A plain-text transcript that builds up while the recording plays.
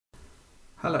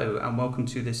Hello and welcome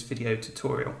to this video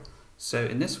tutorial. So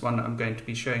in this one I'm going to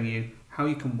be showing you how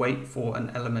you can wait for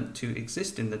an element to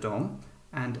exist in the DOM,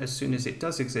 and as soon as it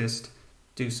does exist,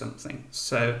 do something.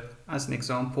 So as an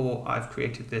example, I've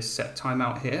created this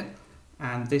SetTimeout here,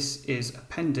 and this is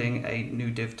appending a new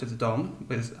div to the DOM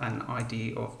with an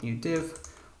ID of new div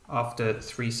after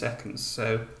 3 seconds.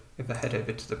 So if I head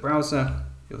over to the browser,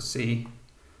 you'll see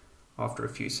after a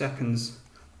few seconds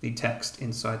the text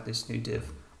inside this new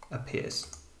div appears.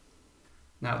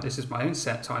 Now this is my own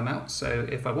SetTimeout, so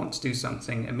if I want to do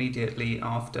something immediately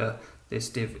after this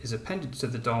div is appended to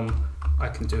the DOM, I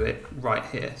can do it right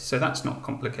here. So that's not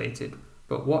complicated.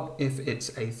 But what if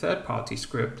it's a third-party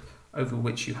script over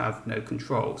which you have no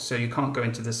control? So you can't go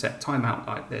into the SetTimeout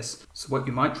like this. So what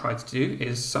you might try to do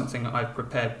is something I've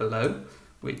prepared below,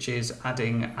 which is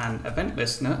adding an event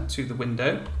listener to the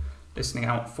window, listening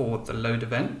out for the load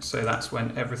event. So that's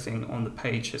when everything on the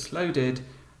page has loaded.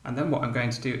 And then what I'm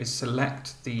going to do is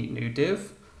select the new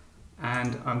div,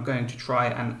 and I'm going to try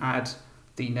and add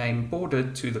the name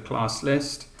bordered to the class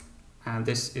list, and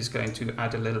this is going to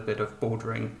add a little bit of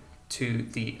bordering to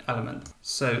the element.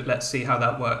 So let's see how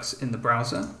that works in the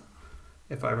browser.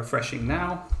 If I'm refreshing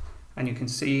now, and you can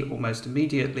see almost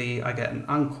immediately I get an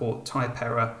uncaught type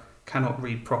error, cannot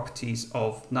read properties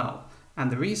of null.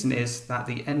 And the reason is that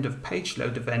the end of page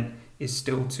load event is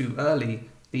still too early.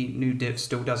 The new div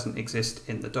still doesn't exist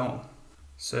in the DOM.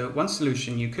 So one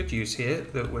solution you could use here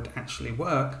that would actually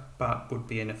work but would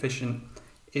be inefficient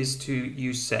is to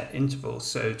use set intervals.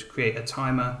 So to create a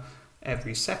timer,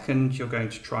 every second you're going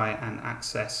to try and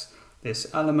access this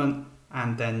element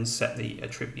and then set the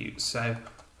attribute. So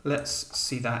let's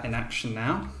see that in action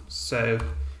now. So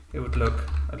it would look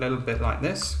a little bit like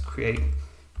this. Create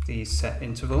the set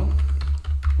interval,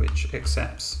 which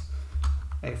accepts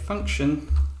a function,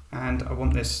 and I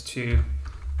want this to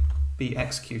be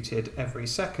executed every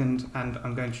second, and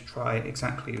I'm going to try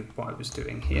exactly what I was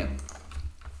doing here.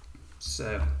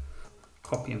 So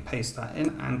copy and paste that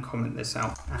in and comment this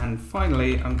out. And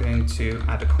finally, I'm going to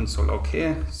add a console log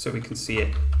here so we can see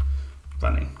it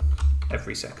running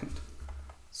every second.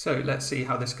 So let's see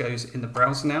how this goes in the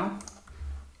browser now.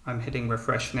 I'm hitting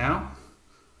refresh now,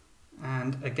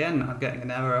 and again I'm getting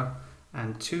an error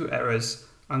and 2 errors.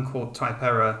 Uncaught type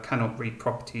error, cannot read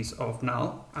properties of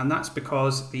null, and that's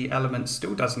because the element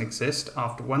still doesn't exist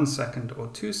after 1 second or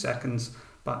 2 seconds,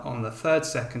 but on the 3rd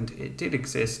second it did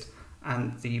exist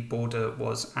and the border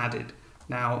was added.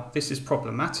 Now this is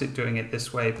problematic doing it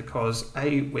this way because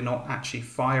A, we're not actually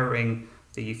firing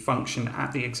the function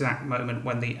at the exact moment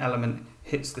when the element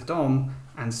hits the DOM,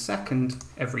 and second,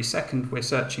 every second we're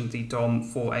searching the DOM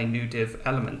for a new div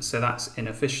element, so that's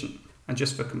inefficient. And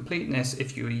just for completeness,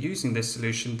 if you were using this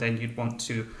solution, then you'd want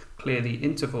to clear the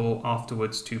interval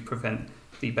afterwards to prevent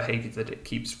the behavior that it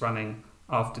keeps running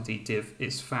after the div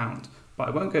is found. But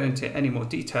I won't go into any more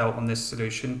detail on this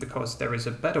solution because there is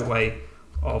a better way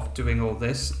of doing all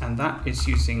this, and that is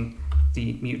using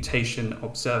the Mutation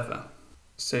Observer.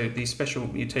 So the special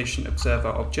Mutation Observer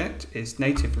object is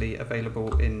natively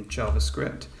available in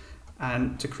JavaScript.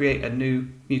 And to create a new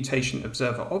Mutation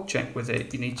Observer object with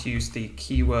it, you need to use the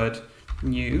keyword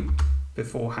new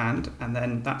beforehand, and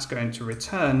then that's going to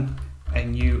return a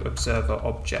new observer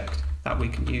object that we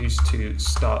can use to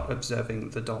start observing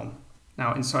the DOM.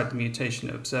 Now inside the Mutation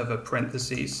Observer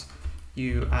parentheses,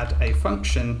 you add a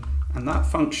function, and that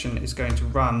function is going to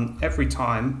run every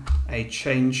time a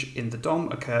change in the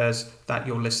DOM occurs that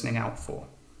you're listening out for.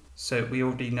 So we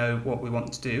already know what we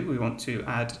want to do. We want to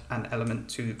add an element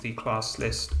to the class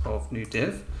list of new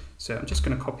div. So I'm just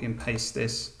going to copy and paste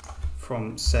this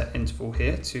from set interval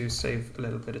here to save a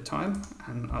little bit of time,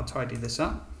 and I'll tidy this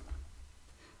up.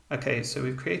 Okay, so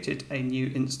we've created a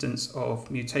new instance of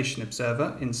Mutation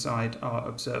Observer inside our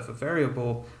observer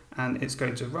variable, and it's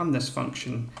going to run this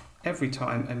function every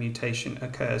time a mutation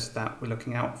occurs that we're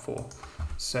looking out for.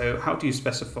 So how do you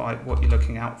specify what you're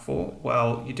looking out for?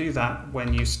 Well, you do that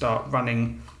when you start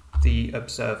running the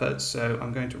observer. So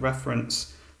I'm going to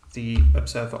reference the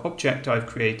observer object I've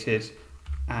created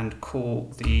and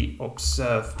call the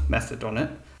observe method on it.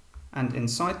 And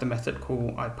inside the method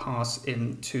call, I pass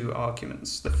in 2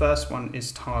 arguments. The first one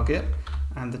is target,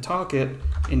 and the target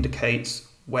indicates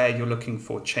where you're looking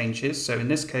for changes. So in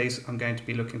this case, I'm going to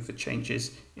be looking for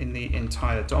changes in the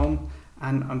entire DOM,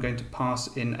 and I'm going to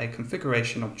pass in a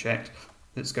configuration object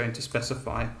that's going to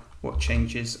specify what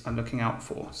changes I'm looking out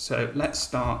for. So let's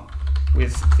start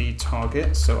with the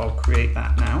target. So I'll create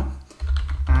that now.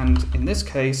 And in this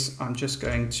case, I'm just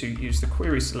going to use the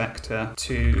query selector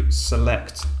to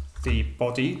select the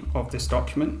body of this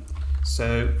document.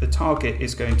 So the target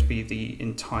is going to be the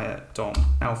entire DOM.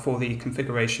 Now for the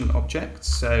configuration object,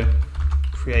 so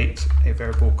create a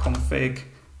variable config,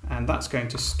 and that's going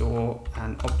to store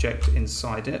an object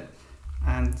inside it.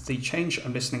 And the change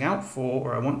I'm listening out for,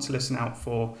 or I want to listen out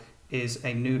for, is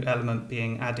a new element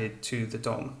being added to the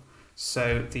DOM.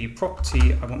 So the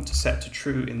property I want to set to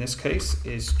true in this case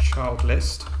is child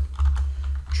list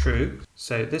true.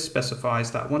 So this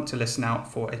specifies that I want to listen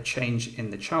out for a change in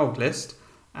the child list,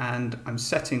 and I'm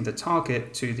setting the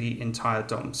target to the entire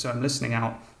DOM. So I'm listening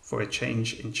out for a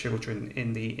change in children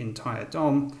in the entire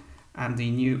DOM, and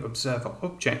the new observer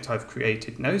object I've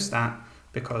created knows that,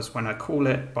 because when I call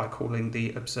it by calling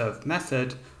the observe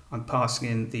method, I'm passing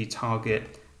in the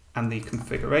target and the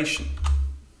configuration.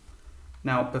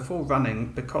 Now before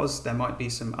running, because there might be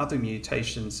some other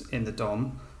mutations in the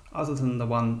DOM other than the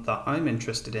one that I'm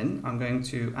interested in, I'm going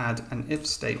to add an if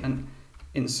statement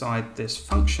inside this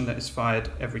function that is fired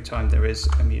every time there is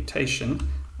a mutation,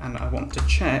 and I want to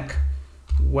check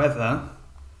whether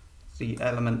the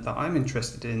element that I'm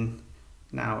interested in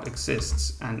now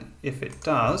exists, and if it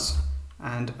does,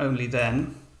 and only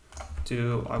then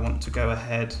do I want to go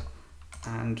ahead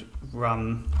and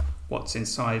run what's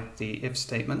inside the if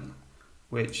statement,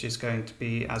 which is going to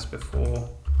be, as before,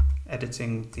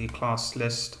 editing the class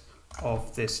list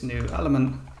of this new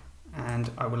element,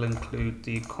 and I will include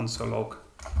the console log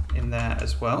in there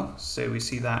as well, so we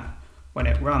see that when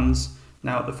it runs.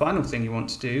 Now the final thing you want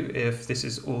to do, if this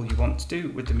is all you want to do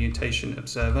with the mutation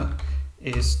observer,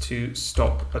 is to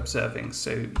stop observing.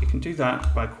 So you can do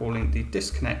that by calling the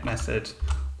disconnect method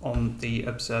on the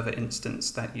observer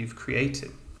instance that you've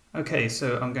created. Okay,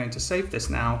 so I'm going to save this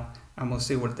now, and we'll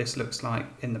see what this looks like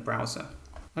in the browser.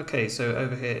 Okay, so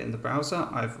over here in the browser,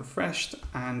 I've refreshed,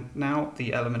 and now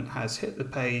the element has hit the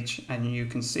page, and you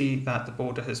can see that the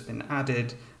border has been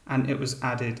added, and it was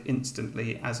added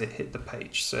instantly as it hit the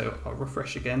page. So I'll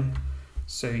refresh again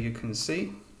so you can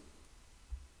see.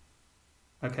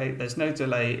 Okay, there's no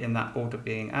delay in that border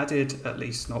being added, at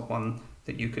least not one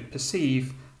that you could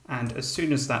perceive, and as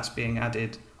soon as that's being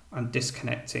added, I'm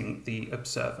disconnecting the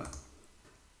observer.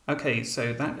 Okay,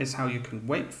 so that is how you can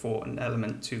wait for an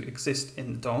element to exist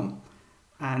in the DOM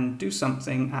and do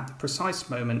something at the precise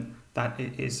moment that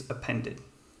it is appended.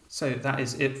 So that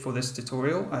is it for this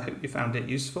tutorial. I hope you found it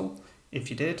useful. If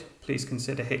you did, please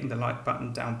consider hitting the like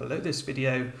button down below this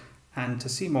video, and to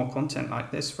see more content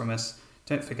like this from us,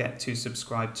 don't forget to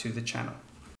subscribe to the channel.